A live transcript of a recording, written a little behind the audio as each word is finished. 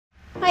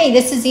Hi,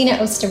 this is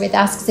Zina Oster with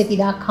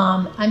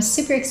AskZipy.com. I'm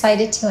super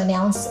excited to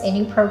announce a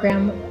new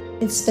program.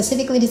 It's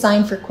specifically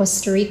designed for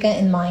Costa Rica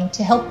in mind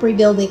to help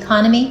rebuild the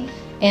economy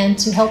and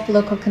to help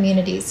local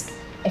communities.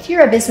 If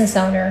you're a business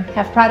owner,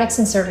 have products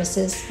and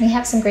services, we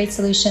have some great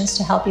solutions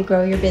to help you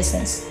grow your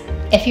business.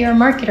 If you're a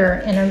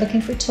marketer and are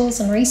looking for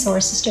tools and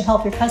resources to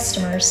help your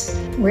customers,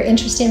 we're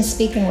interested in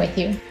speaking with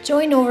you.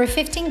 Join over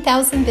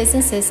 15,000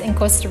 businesses in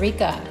Costa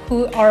Rica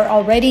who are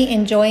already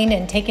enjoying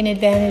and taking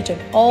advantage of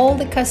all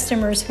the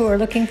customers who are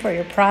looking for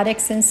your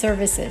products and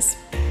services.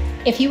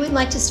 If you would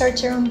like to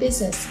start your own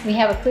business, we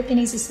have a quick and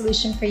easy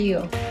solution for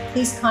you.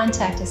 Please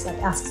contact us at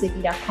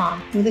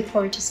AskZipy.com. We look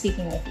forward to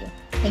speaking with you.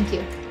 Thank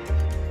you.